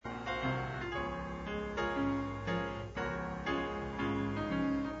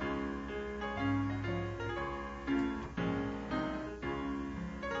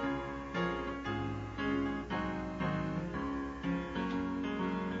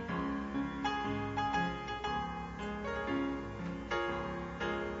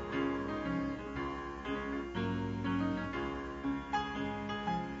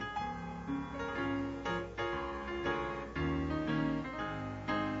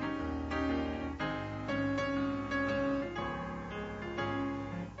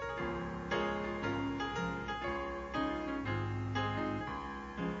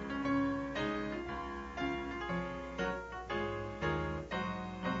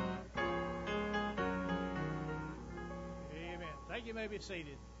you may be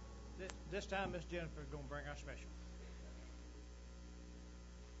seated. This time, Miss Jennifer is going to bring our special.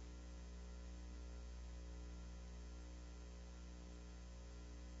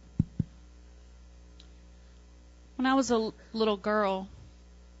 When I was a little girl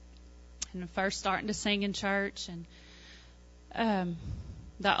and first starting to sing in church, and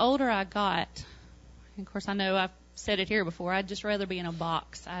the older I got, and of course I know I've said it here before, I'd just rather be in a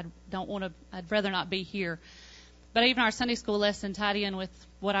box. I'd rather not be here. But even our Sunday school lesson tied in with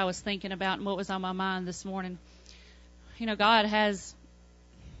what I was thinking about and what was on my mind this morning. You know, God has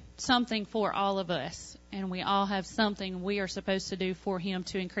something for all of us, and we all have something we are supposed to do for Him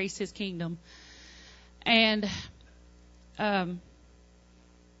to increase His kingdom. And I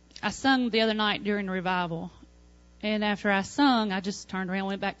sung the other night during revival, and after I sung, I just turned around and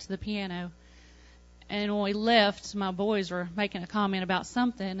went back to the piano. And when we left, my boys were making a comment about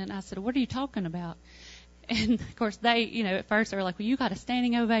something, and I said, "What are you talking about?" And, of course, they, at first they were like, "Well, you got a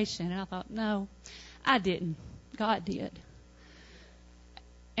standing ovation." And I thought, no, I didn't. God did.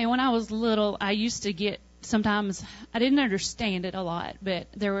 And when I was little, I used to get, sometimes, I didn't understand it a lot, but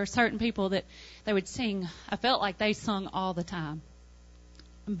there were certain people that they would sing. I felt like they sung all the time.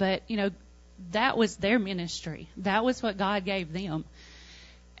 But, that was their ministry. That was what God gave them.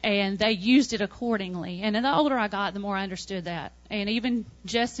 And they used it accordingly. And the older I got, the more I understood that. And even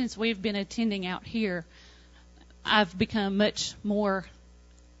just since we've been attending out here, I've become much more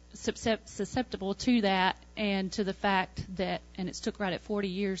susceptible to that and to the fact that, and it's took right at 40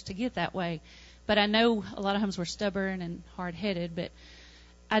 years to get that way. But I know a lot of times we're stubborn and hard-headed, but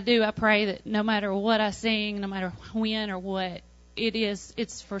I pray that no matter what I sing, no matter when or what,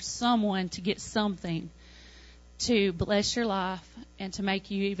 it's for someone to get something to bless your life and to make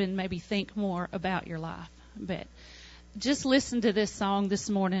you even maybe think more about your life. But just listen to this song this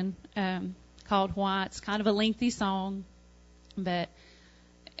morning called Why. It's kind of a lengthy song, but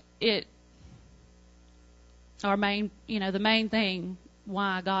the main thing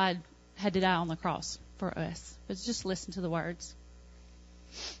why God had to die on the cross for us. But just listen to the words.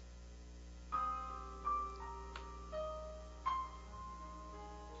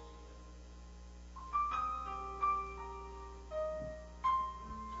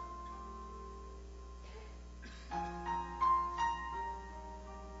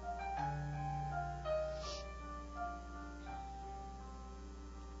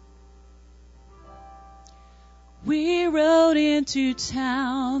 We rode into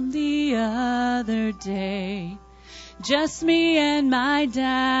town the other day, just me and my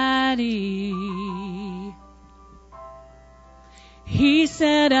daddy. He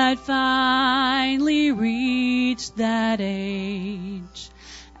said I'd finally reached that age,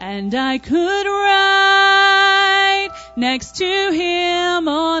 and I could ride next to him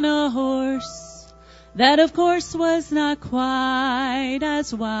on a horse that of course was not quite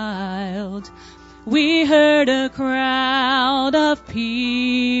as wild. We heard a crowd of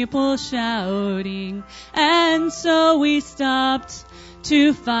people shouting, and so we stopped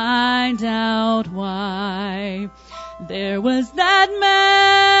to find out why. There was that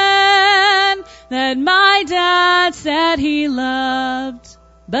man that my dad said he loved,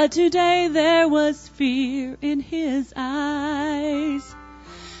 but today there was fear in his eyes.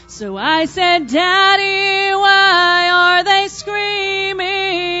 So I said, "Daddy, why are they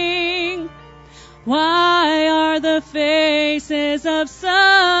screaming? Why are the faces of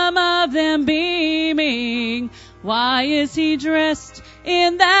some of them beaming? Why is he dressed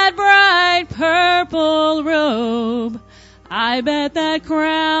in that bright purple robe? I bet that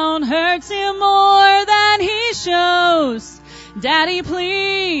crown hurts him more than he shows. Daddy,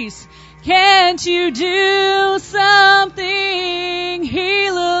 please, can't you do something? He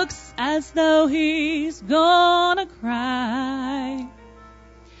looks as though he's gonna cry.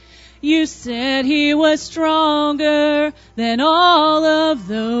 You said he was stronger than all of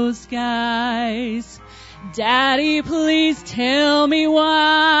those guys. Daddy, please tell me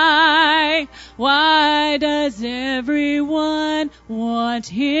why. Why does everyone want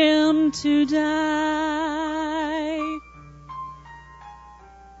him to die?"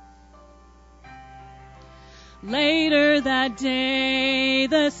 Later that day,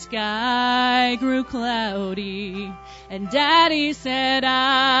 the sky grew cloudy, and Daddy said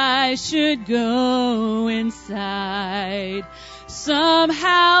I should go inside.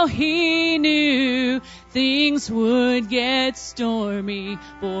 Somehow he knew things would get stormy.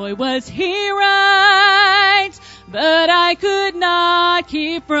 Boy, was he right. But I could not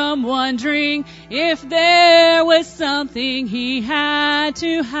keep from wondering if there was something he had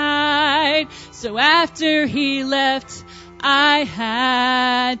to hide. So after he left, I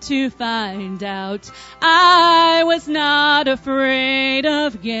had to find out. I was not afraid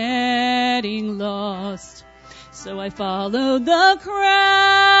of getting lost. So I followed the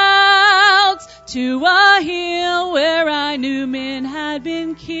crowds to a hill where I knew men had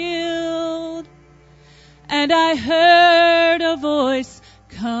been killed. And I heard a voice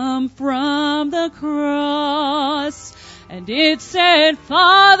come from the cross. And it said,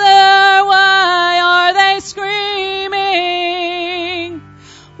 Father, why are they screaming?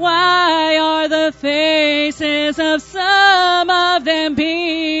 Why are the faces of some of them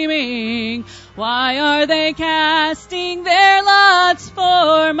beaming? Why are they casting their lots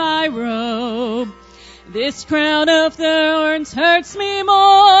for my robe? This crown of thorns hurts me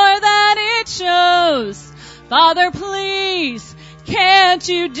more than it shows. Father, please, can't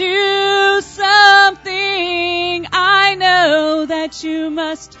you do something? I know that you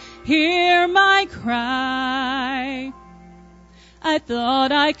must hear my cry. I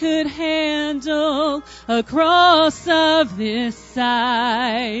thought I could handle a cross of this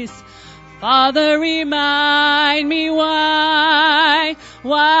size. Father, remind me why.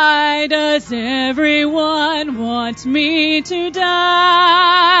 Why does everyone want me to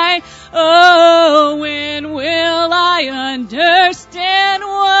die? Oh, when will I understand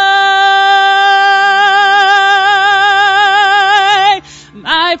why?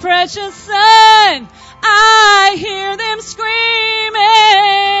 My precious son, I hear them screaming,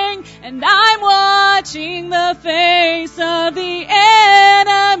 and I'm watching the face of the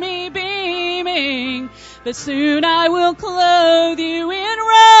enemy beaming. But soon I will clothe you in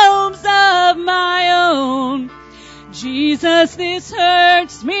robes of my own. Jesus, this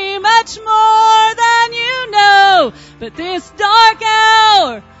hurts me much more than you know. But this dark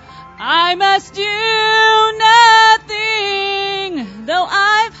hour, I must do nothing, though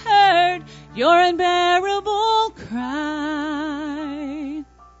I've heard your unbearable cry.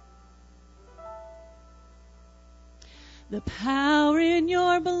 The power in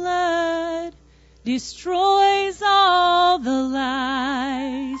your blood destroys all the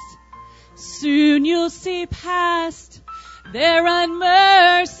lies. Soon you'll see past their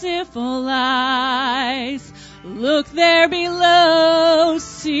unmerciful eyes. Look there below,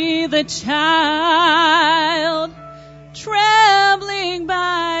 see the child trembling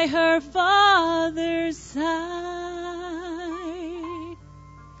by her father's side.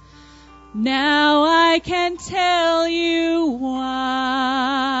 Now I can tell you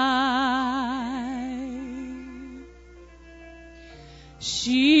why.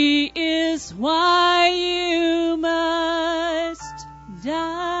 She is why you must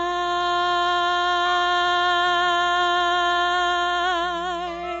die.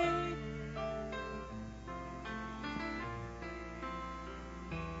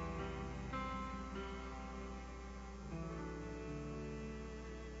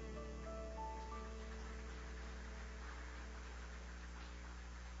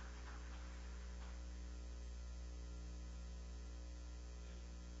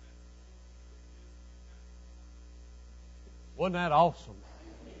 Wasn't that awesome?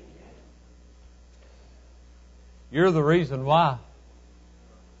 You're the reason why.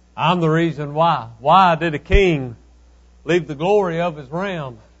 I'm the reason why. Why did a king leave the glory of his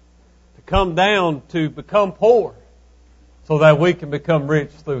realm to come down to become poor so that we can become rich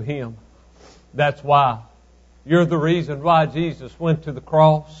through him? That's why. You're the reason why Jesus went to the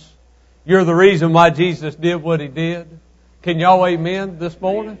cross. You're the reason why Jesus did what he did. Can y'all amen this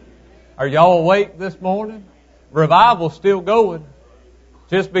morning? Are y'all awake this morning? Revival's still going.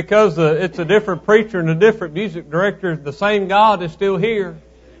 Just because it's a different preacher and a different music director, the same God is still here.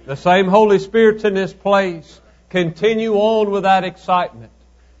 The same Holy Spirit's in this place. Continue on with that excitement.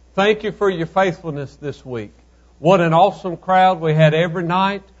 Thank you for your faithfulness this week. What an awesome crowd we had every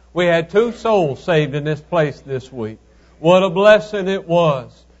night. We had 2 souls saved in this place this week. What a blessing it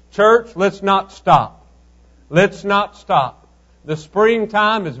was. Church, let's not stop. Let's not stop. The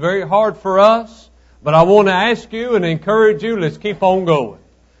springtime is very hard for us. But I want to ask you and encourage you, let's keep on going.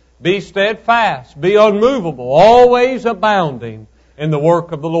 Be steadfast, be unmovable, always abounding in the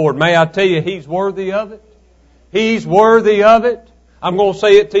work of the Lord. May I tell you, He's worthy of it? He's worthy of it. I'm going to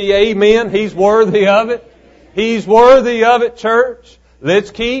say it to you, amen. He's worthy of it. He's worthy of it, church. Let's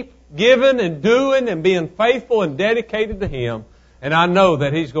keep giving and doing and being faithful and dedicated to Him. And I know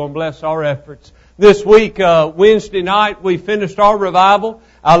that He's going to bless our efforts. This week, Wednesday night, we finished our revival.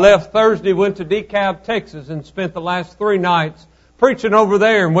 I left Thursday, went to DeKalb, Texas, and spent the last 3 nights preaching over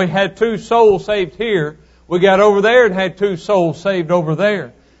there. And we had 2 souls saved here. We got over there and had 2 souls saved over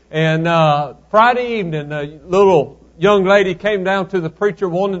there. And Friday evening, a little young lady came down to the preacher,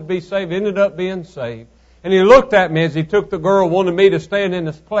 wanted to be saved, ended up being saved. And he looked at me as he took the girl, wanted me to stand in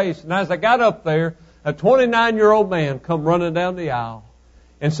his place. And as I got up there, a 29-year-old man come running down the aisle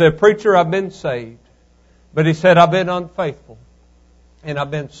and said, "Preacher, I've been saved." But he said, "I've been unfaithful. And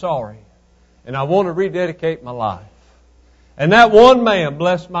I've been sorry. And I want to rededicate my life." And that one man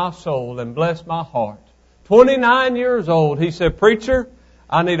blessed my soul and blessed my heart. 29 years old. He said, "Preacher,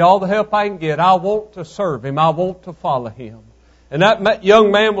 I need all the help I can get. I want to serve Him. I want to follow Him." And that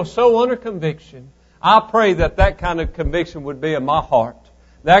young man was so under conviction. I pray that that kind of conviction would be in my heart.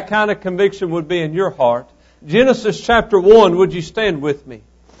 That kind of conviction would be in your heart. Genesis chapter 1, would you stand with me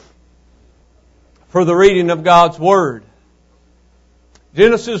for the reading of God's Word?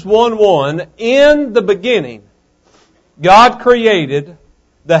 Genesis 1:1, in the beginning, God created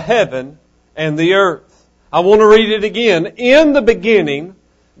the heaven and the earth. I want to read it again. In the beginning,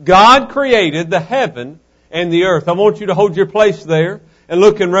 God created the heaven and the earth. I want you to hold your place there and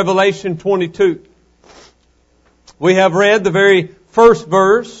look in Revelation 22. We have read the very first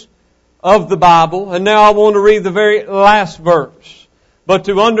verse of the Bible, and now I want to read the very last verse. But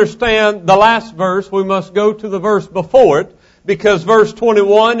to understand the last verse, we must go to the verse before it, because verse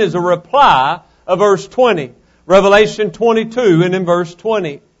 21 is a reply of verse 20. Revelation 22 and in verse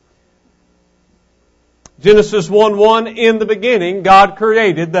 20. Genesis 1:1, in the beginning, God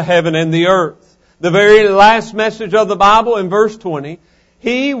created the heaven and the earth. The very last message of the Bible in verse 20,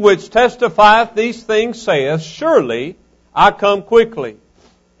 He which testifieth these things saith, Surely I come quickly.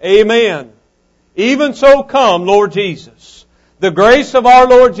 Amen. Even so come, Lord Jesus. The grace of our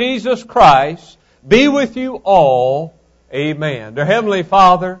Lord Jesus Christ be with you all. Amen. Dear Heavenly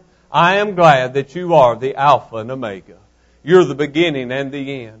Father, I am glad that you are the Alpha and Omega. You're the beginning and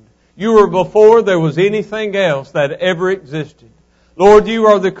the end. You were before there was anything else that ever existed. Lord, you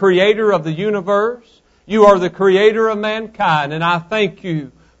are the creator of the universe. You are the creator of mankind. And I thank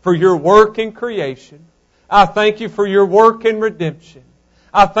you for your work in creation. I thank you for your work in redemption.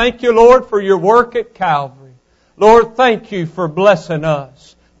 I thank you, Lord, for your work at Calvary. Lord, thank you for blessing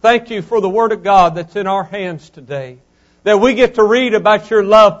us. Thank you for the Word of God that's in our hands today. That we get to read about your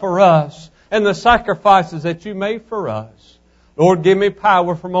love for us and the sacrifices that you made for us. Lord, give me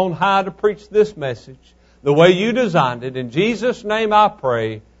power from on high to preach this message the way you designed it. In Jesus' name I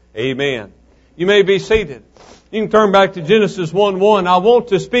pray. Amen. You may be seated. You can turn back to Genesis 1:1. I want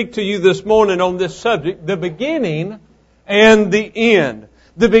to speak to you this morning on this subject, the beginning and the end.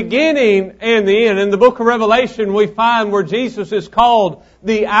 The beginning and the end. In the book of Revelation, we find where Jesus is called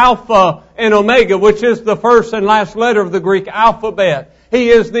the Alpha and Omega, which is the first and last letter of the Greek alphabet. He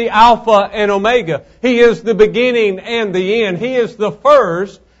is the Alpha and Omega. He is the beginning and the end. He is the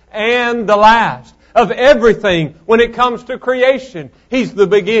first and the last of everything. When it comes to creation, He's the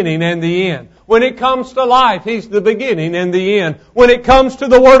beginning and the end. When it comes to life, He's the beginning and the end. When it comes to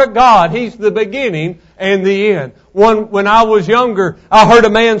the Word of God, He's the beginning and the end. When I was younger, I heard a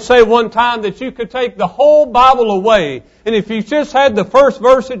man say one time that you could take the whole Bible away, and if you just had the first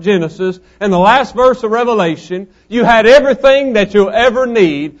verse of Genesis and the last verse of Revelation, you had everything that you'll ever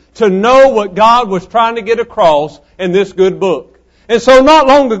need to know what God was trying to get across in this good book. And so not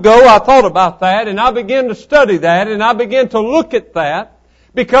long ago, I thought about that, and I began to study that, and I began to look at that,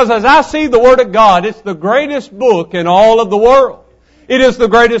 because as I see the Word of God, it's the greatest book in all of the world. It is the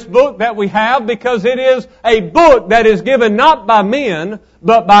greatest book that we have because it is a book that is given not by men,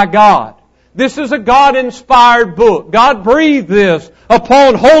 but by God. This is a God-inspired book. God breathed this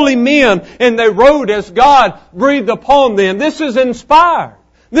upon holy men, and they wrote as God breathed upon them. This is inspired.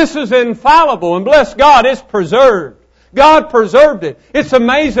 This is infallible, and bless God, it's preserved. God preserved it. It's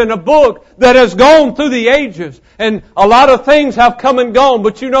amazing, a book that has gone through the ages. And a lot of things have come and gone,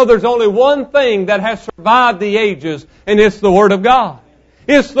 but you know there's only one thing that has survived the ages, and it's the Word of God.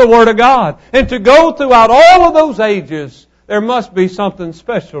 It's the Word of God. And to go throughout all of those ages, there must be something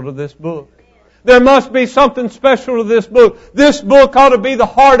special to this book. There must be something special to this book. This book ought to be the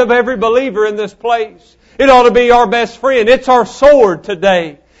heart of every believer in this place. It ought to be our best friend. It's our sword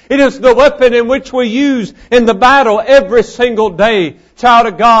today. It is the weapon in which we use in the battle every single day. Child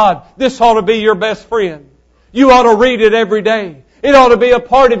of God, this ought to be your best friend. You ought to read it every day. It ought to be a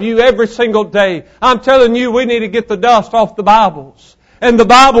part of you every single day. I'm telling you, we need to get the dust off the Bibles. And the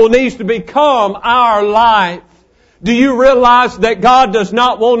Bible needs to become our life. Do you realize that God does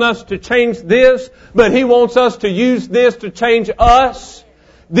not want us to change this, but He wants us to use this to change us?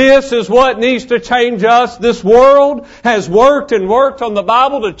 This is what needs to change us. This world has worked and worked on the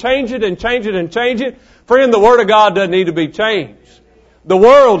Bible to change it and change it and change it. Friend, the Word of God doesn't need to be changed. The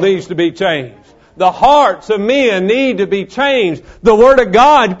world needs to be changed. The hearts of men need to be changed. The Word of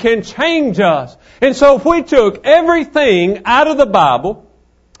God can change us. And so if we took everything out of the Bible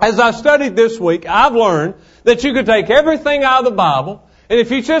as I studied this week, I've learned that you could take everything out of the Bible, and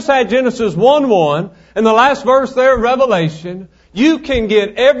if you just had Genesis 1:1 and the last verse there of Revelation, you can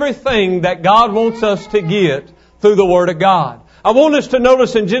get everything that God wants us to get through the Word of God. I want us to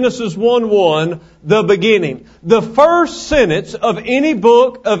notice in Genesis 1:1, the beginning. The first sentence of any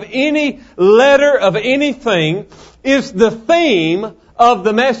book, of any letter, of anything, is the theme of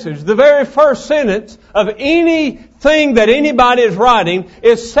the message. The very first sentence of anything that anybody is writing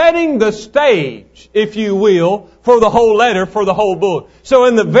is setting the stage, if you will, for the whole letter, for the whole book. So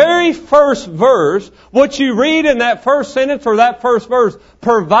in the very first verse, what you read in that first sentence or that first verse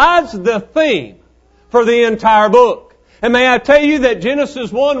provides the theme for the entire book. And may I tell you that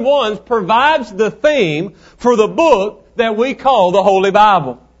Genesis 1:1 provides the theme for the book that we call the Holy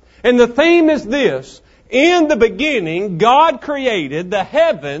Bible. And the theme is this: in the beginning, God created the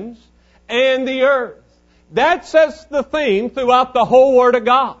heavens and the earth. That sets the theme throughout the whole Word of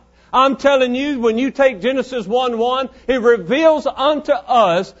God. I'm telling you, when you take Genesis 1:1, it reveals unto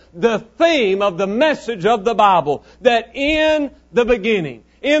us the theme of the message of the Bible. That in the beginning.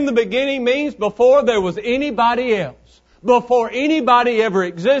 In the beginning means before there was anybody else. Before anybody ever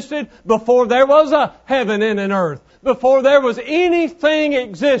existed. Before there was a heaven and an earth. Before there was anything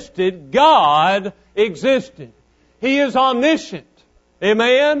existed, God existed. He is omniscient.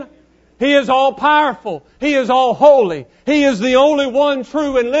 Amen? He is all-powerful. He is all-holy. He is the only one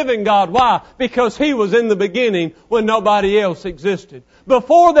true and living God. Why? Because He was in the beginning when nobody else existed.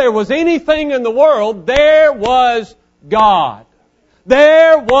 Before there was anything in the world, there was God.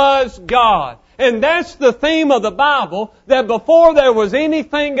 There was God. And that's the theme of the Bible, that before there was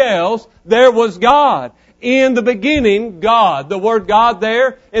anything else, there was God. In the beginning, God. The word God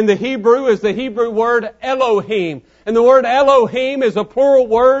there in the Hebrew is the Hebrew word Elohim. And the word Elohim is a plural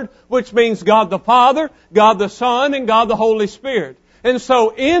word which means God the Father, God the Son, and God the Holy Spirit. And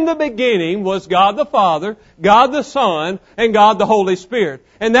so in the beginning was God the Father, God the Son, and God the Holy Spirit.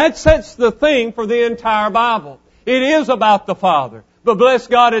 And that sets the theme for the entire Bible. It is about the Father. But bless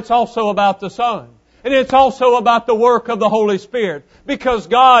God, it's also about the Son. And it's also about the work of the Holy Spirit. Because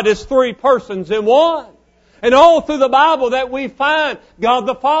God is three persons in one. And all through the Bible that we find God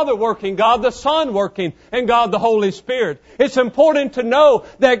the Father working, God the Son working, and God the Holy Spirit. It's important to know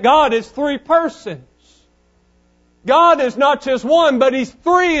that God is three persons. God is not just one, but He's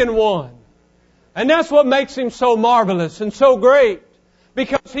three in one. And that's what makes Him so marvelous and so great.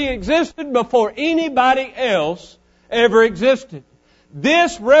 Because He existed before anybody else ever existed.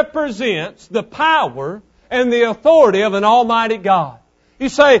 This represents the power and the authority of an almighty God. You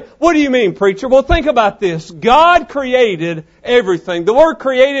say, what do you mean, preacher? Well, think about this. God created everything. The word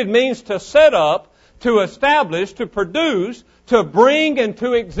created means to set up, to establish, to produce, to bring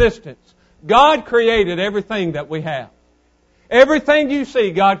into existence. God created everything that we have. Everything you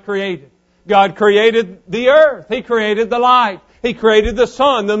see, God created. God created the earth. He created the light. He created the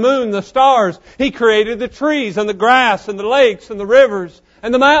sun, the moon, the stars. He created the trees and the grass and the lakes and the rivers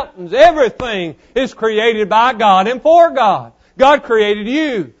and the mountains. Everything is created by God and for God. God created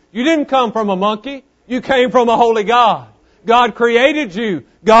you. You didn't come from a monkey. You came from a holy God. God created you.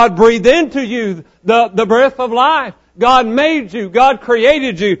 God breathed into you the breath of life. God made you. God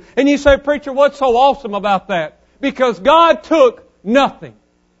created you. And you say, preacher, what's so awesome about that? Because God took nothing.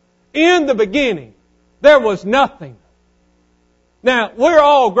 In the beginning, there was nothing. Now, we're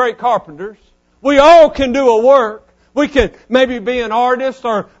all great carpenters. We all can do a work. We can maybe be an artist,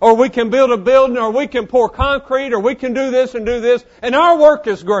 or we can build a building, or we can pour concrete, or we can do this and do this. And our work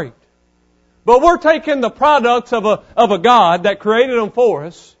is great. But we're taking the products of a God that created them for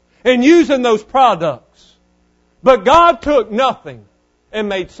us and using those products. But God took nothing and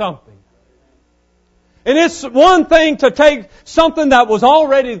made something. And it's one thing to take something that was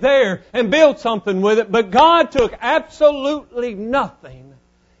already there and build something with it, but God took absolutely nothing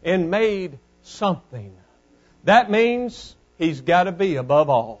and made something. That means He's got to be above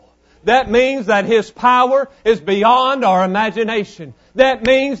all. That means that His power is beyond our imagination. That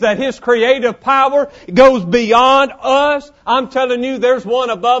means that His creative power goes beyond us. I'm telling you, there's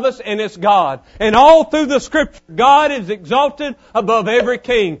one above us, and it's God. And all through the Scripture, God is exalted above every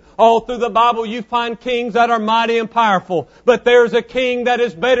king. All through the Bible, you find kings that are mighty and powerful. But there's a king that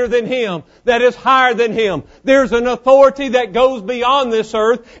is better than him, that is higher than him. There's an authority that goes beyond this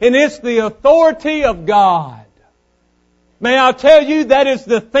earth, and it's the authority of God. May I tell you, that is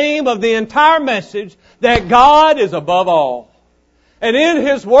the theme of the entire message, that God is above all. And in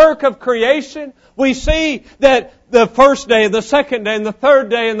His work of creation, we see that the first day, the second day, and the third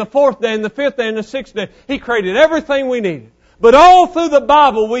day, and the fourth day, and the fifth day, and the sixth day, He created everything we needed. But all through the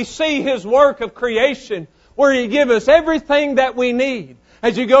Bible, we see His work of creation where He gives us everything that we need.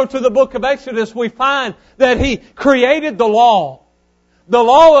 As you go to the book of Exodus, we find that He created the law. The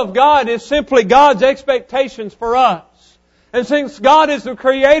law of God is simply God's expectations for us. And since God is the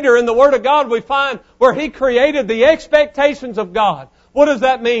Creator in the Word of God, we find where He created the expectations of God. What does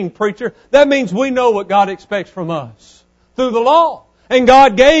that mean, preacher? That means we know what God expects from us through the law. And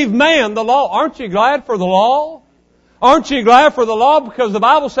God gave man the law. Aren't you glad for the law? Aren't you glad for the law? Because the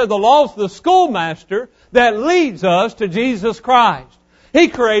Bible said the law is the schoolmaster that leads us to Jesus Christ. He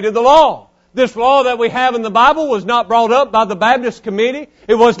created the law. This law that we have in the Bible was not brought up by the Baptist Committee.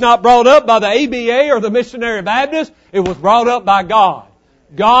 It was not brought up by the ABA or the Missionary Baptists. It was brought up by God.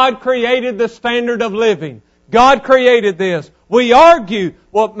 God created the standard of living. God created this. We argue,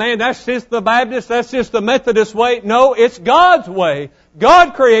 well, man, that's just the Baptist, that's just the Methodist way. No, it's God's way.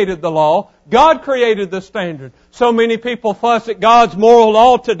 God created the law. God created the standard. So many people fuss at God's moral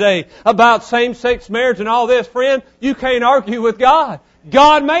law today about same-sex marriage and all this. Friend, you can't argue with God.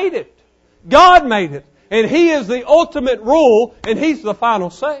 God made it. God made it. And He is the ultimate rule, and He's the final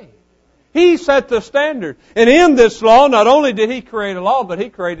say. He set the standard. And in this law, not only did He create a law, but He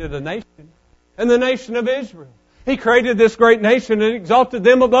created a nation. And the nation of Israel. He created this great nation and exalted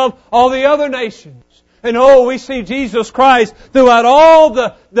them above all the other nations. And we see Jesus Christ throughout all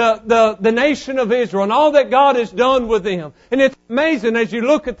the nation of Israel and all that God has done with them. And it's amazing as you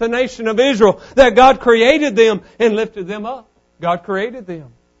look at the nation of Israel that God created them and lifted them up. God created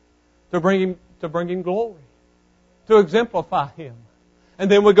them to bring Him glory, to exemplify Him. And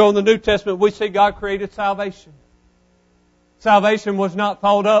then we go in the New Testament, we see God created salvation. Salvation was not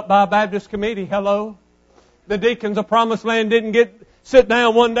thought up by a Baptist committee. Hello? The deacons of Promised Land didn't sit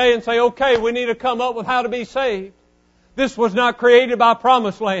down one day and say, okay, we need to come up with how to be saved. This was not created by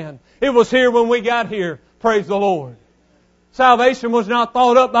Promised Land. It was here when we got here. Praise the Lord. Salvation was not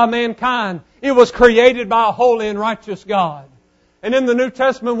thought up by mankind. It was created by a holy and righteous God. And in the New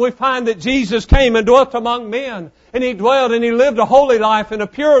Testament we find that Jesus came and dwelt among men. And He dwelled and He lived a holy life and a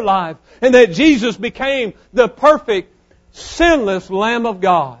pure life. And that Jesus became the perfect, sinless Lamb of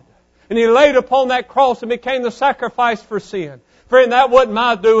God. And He laid upon that cross and became the sacrifice for sin. Friend, that wasn't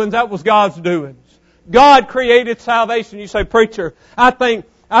my doings, that was God's doings. God created salvation. You say, preacher, I think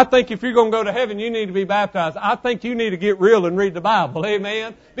if you're going to go to heaven, you need to be baptized. I think you need to get real and read the Bible.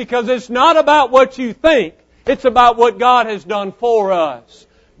 Amen? Because it's not about what you think. It's about what God has done for us.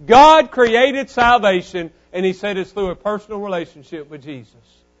 God created salvation, and He said it's through a personal relationship with Jesus.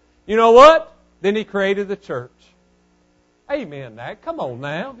 You know what? Then He created the church. Amen that. Come on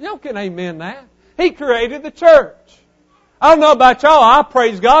now. Y'all can amen that. He created the church. I don't know about y'all. I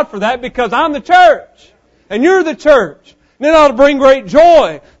praise God for that because I'm the church. And you're the church. And it ought to bring great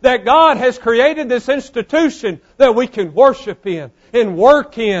joy that God has created this institution that we can worship in, and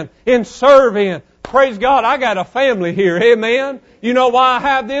work in, and serve in. Praise God, I got a family here. Amen. You know why I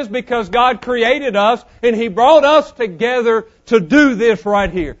have this? Because God created us and He brought us together to do this right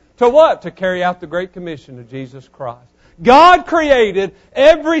here. To what? To carry out the Great Commission of Jesus Christ. God created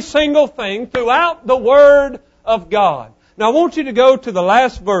every single thing throughout the Word of God. Now I want you to go to the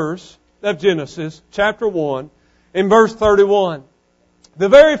last verse of Genesis, chapter 1, in verse 31. The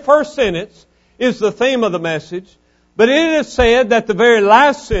very first sentence is the theme of the message, but it is said that the very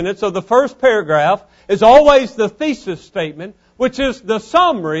last sentence of the first paragraph is always the thesis statement, which is the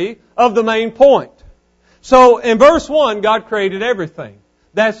summary of the main point. So in verse 1, God created everything.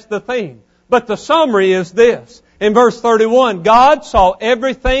 That's the theme. But the summary is this. In verse 31, God saw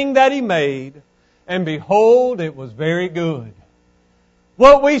everything that He made, and behold, it was very good.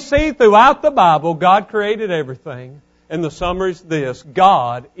 What we see throughout the Bible, God created everything, and the summary is this: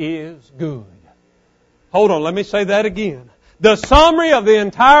 God is good. Hold on, let me say that again. The summary of the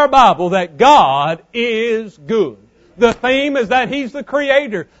entire Bible, that God is good. The theme is that He's the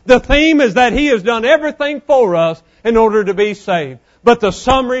Creator. The theme is that He has done everything for us in order to be saved. But the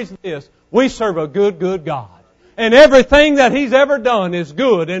summary is this: we serve a good, good God. And everything that He's ever done is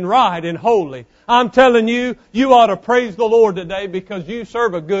good and right and holy. I'm telling you, you ought to praise the Lord today because you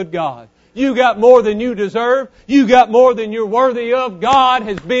serve a good God. You got more than you deserve. You got more than you're worthy of. God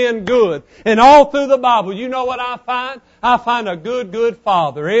has been good. And all through the Bible, you know what I find? I find a good, good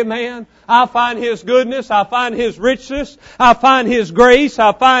Father. Amen? I find His goodness. I find His richness. I find His grace.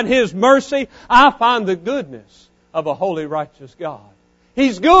 I find His mercy. I find the goodness of a holy, righteous God.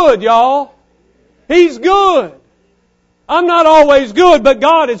 He's good, y'all. He's good. I'm not always good, but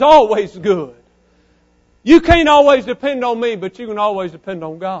God is always good. You can't always depend on me, but you can always depend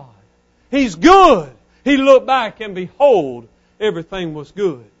on God. He's good. He looked back and behold, everything was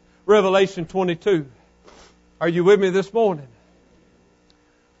good. Revelation 22. Are you with me this morning?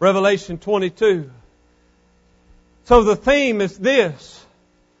 Revelation 22. So the theme is this.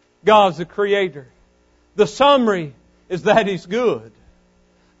 God's the Creator. The summary is that He's good.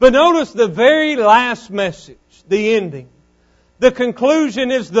 But notice the very last message, the ending. The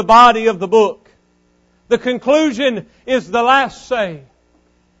conclusion is the body of the book. The conclusion is the last say.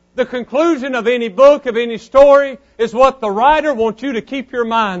 The conclusion of any book, of any story, is what the writer wants you to keep your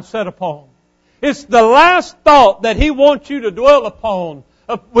mind set upon. It's the last thought that he wants you to dwell upon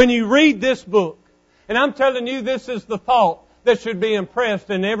when you read this book. And I'm telling you, this is the thought that should be impressed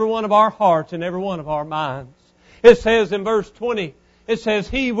in every one of our hearts and every one of our minds. It says in verse 20, it says,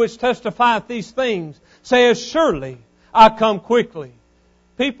 He which testifieth these things says, Surely I come quickly.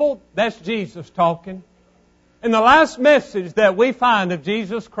 People, that's Jesus talking. And the last message that we find of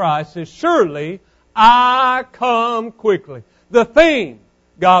Jesus Christ is, Surely I come quickly. The theme,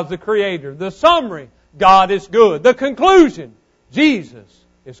 God's the Creator. The summary, God is good. The conclusion, Jesus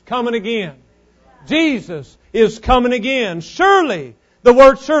is coming again. Jesus is coming again. Surely, the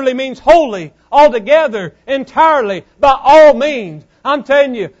word surely means wholly, altogether, entirely, by all means. I'm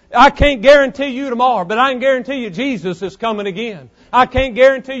telling you, I can't guarantee you tomorrow, but I can guarantee you Jesus is coming again. I can't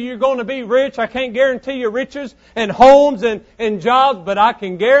guarantee you're going to be rich. I can't guarantee you riches and homes and jobs, but I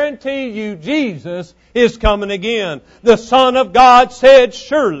can guarantee you Jesus is coming again. The Son of God said,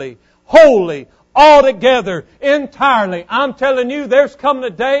 Surely, wholly, altogether, entirely. I'm telling you, there's coming a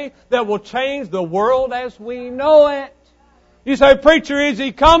day that will change the world as we know it. You say, Preacher, is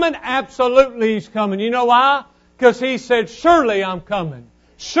He coming? Absolutely He's coming. You know why? Because He said, Surely I'm coming.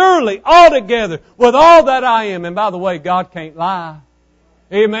 Surely, altogether, with all that I am. And by the way, God can't lie.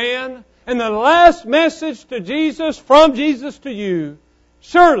 Amen? And the last message to Jesus, from Jesus to you,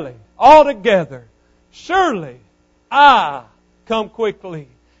 surely, altogether, surely, I come quickly.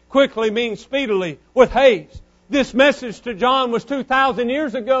 Quickly means speedily, with haste. This message to John was 2,000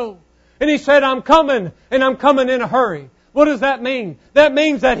 years ago. And he said, I'm coming, and I'm coming in a hurry. What does that mean? That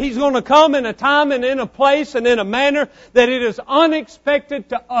means that He's going to come in a time and in a place and in a manner that it is unexpected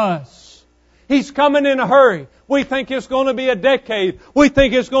to us. He's coming in a hurry. We think it's going to be a decade. We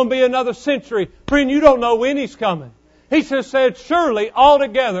think it's going to be another century. Friend, you don't know when He's coming. He just said, Surely,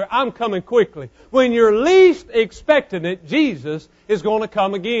 altogether, I'm coming quickly. When you're least expecting it, Jesus is going to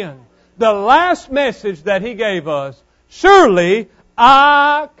come again. The last message that He gave us, Surely,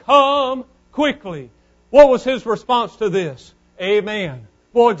 I come quickly. What was His response to this? Amen.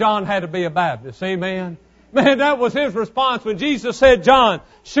 Boy, John had to be a Baptist. Amen. Man, that was his response. When Jesus said, John,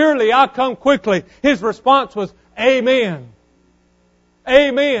 surely I come quickly, his response was, Amen.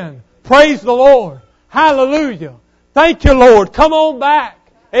 Amen. Praise the Lord. Hallelujah. Thank you, Lord. Come on back.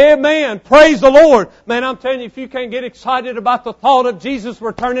 Amen. Praise the Lord. Man, I'm telling you, if you can't get excited about the thought of Jesus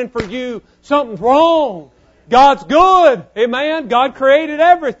returning for you, something's wrong. God's good. Amen. God created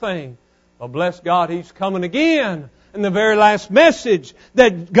everything. Well, bless God, He's coming again. And the very last message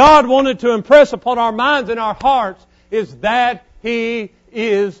that God wanted to impress upon our minds and our hearts is that He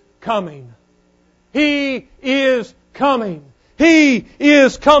is coming. He is coming. He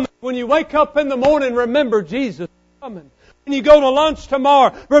is coming. When you wake up in the morning, remember Jesus is coming. When you go to lunch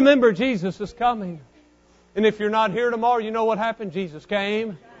tomorrow, remember Jesus is coming. And if you're not here tomorrow, you know what happened? Jesus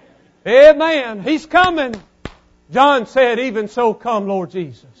came. Amen. He's coming. John said, Even so come, Lord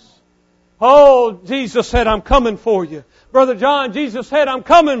Jesus. Oh, Jesus said, I'm coming for you. Brother John, Jesus said, I'm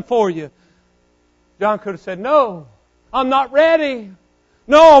coming for you. John could have said, No, I'm not ready.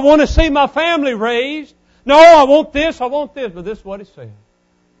 No, I want to see my family raised. No, I want this, I want this. But this is what he said.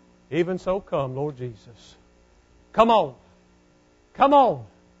 Even so come, Lord Jesus. Come on. Come on.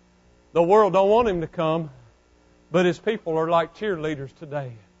 The world don't want Him to come. But His people are like cheerleaders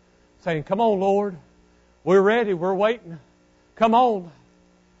today. Saying, Come on, Lord. We're ready. We're waiting. Come on.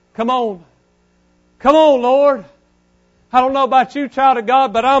 Come on. Come on, Lord. I don't know about you, child of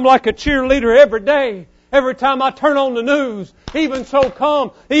God, but I'm like a cheerleader every day. Every time I turn on the news. Even so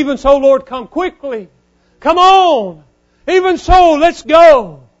come. Even so, Lord, come quickly. Come on. Even so, let's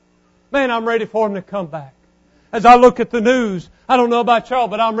go. Man, I'm ready for Him to come back. As I look at the news, I don't know about y'all,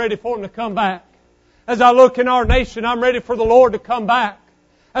 but I'm ready for Him to come back. As I look in our nation, I'm ready for the Lord to come back.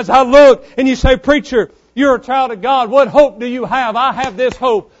 As I look, and you say, Preacher, you're a child of God. What hope do you have? I have this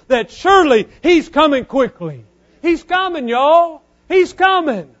hope that surely He's coming quickly. He's coming, y'all. He's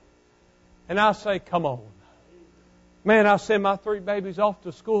coming. And I say, come on. Man, I send my 3 babies off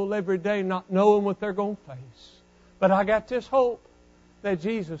to school every day not knowing what they're going to face. But I got this hope that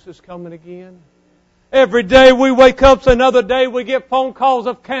Jesus is coming again. Every day we wake up, another day we get phone calls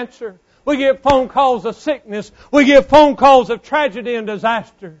of cancer. We get phone calls of sickness. We get phone calls of tragedy and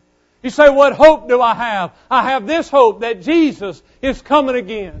disaster. You say, what hope do I have? I have this hope that Jesus is coming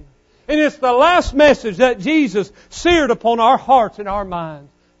again. And it's the last message that Jesus seared upon our hearts and our minds.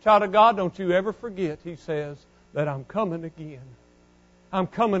 Child of God, don't you ever forget, He says, that I'm coming again. I'm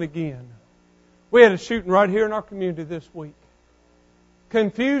coming again. We had a shooting right here in our community this week.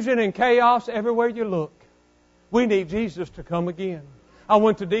 Confusion and chaos everywhere you look. We need Jesus to come again. I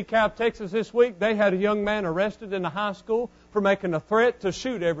went to DeKalb, Texas this week. They had a young man arrested in a high school for making a threat to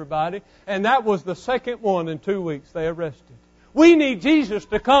shoot everybody. And that was the second one in 2 weeks they arrested. We need Jesus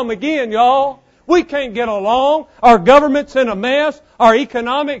to come again, y'all. We can't get along. Our government's in a mess. Our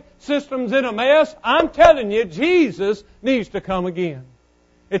economic system's in a mess. I'm telling you, Jesus needs to come again.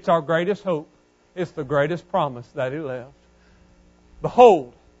 It's our greatest hope. It's the greatest promise that He left.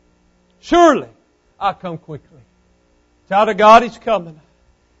 Behold, surely I come quickly. Child of God, He's coming.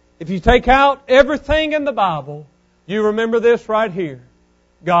 If you take out everything in the Bible, you remember this right here.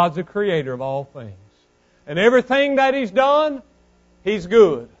 God's the creator of all things. And everything that He's done, He's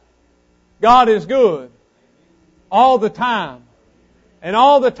good. God is good. All the time. And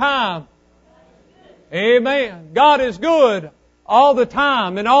all the time. Amen. God is good. All the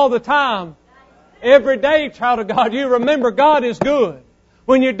time. And all the time. Every day, child of God, you remember God is good.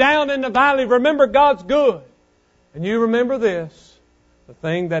 When you're down in the valley, remember God's good. And you remember this, the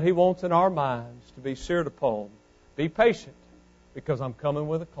thing that He wants in our minds to be seared upon. Be patient, because I'm coming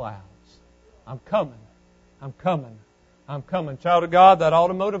with the clouds. I'm coming. I'm coming. I'm coming. Child of God, that ought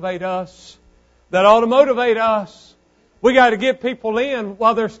to motivate us. That ought to motivate us. We got to get people in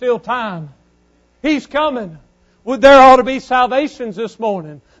while there's still time. He's coming. There ought to be salvations this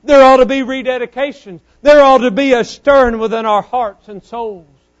morning. There ought to be rededications. There ought to be a stirring within our hearts and souls.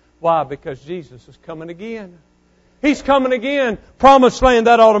 Why? Because Jesus is coming again. He's coming again. Promised land,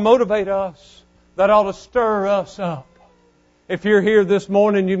 that ought to motivate us. That ought to stir us up. If you're here this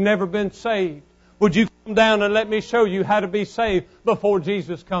morning, you've never been saved, would you come down and let me show you how to be saved before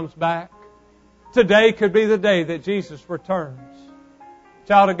Jesus comes back? Today could be the day that Jesus returns.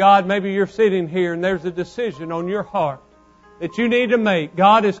 Child of God, maybe you're sitting here and there's a decision on your heart that you need to make.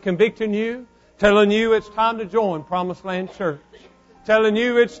 God is convicting you, telling you it's time to join Promised Land Church, telling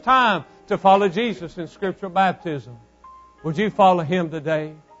you it's time to follow Jesus in scriptural baptism. Would you follow Him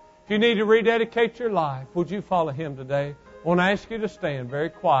today? If you need to rededicate your life, would you follow Him today? I want to ask you to stand very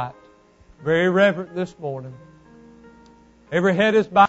quiet, very reverent this morning. Every head is bowed.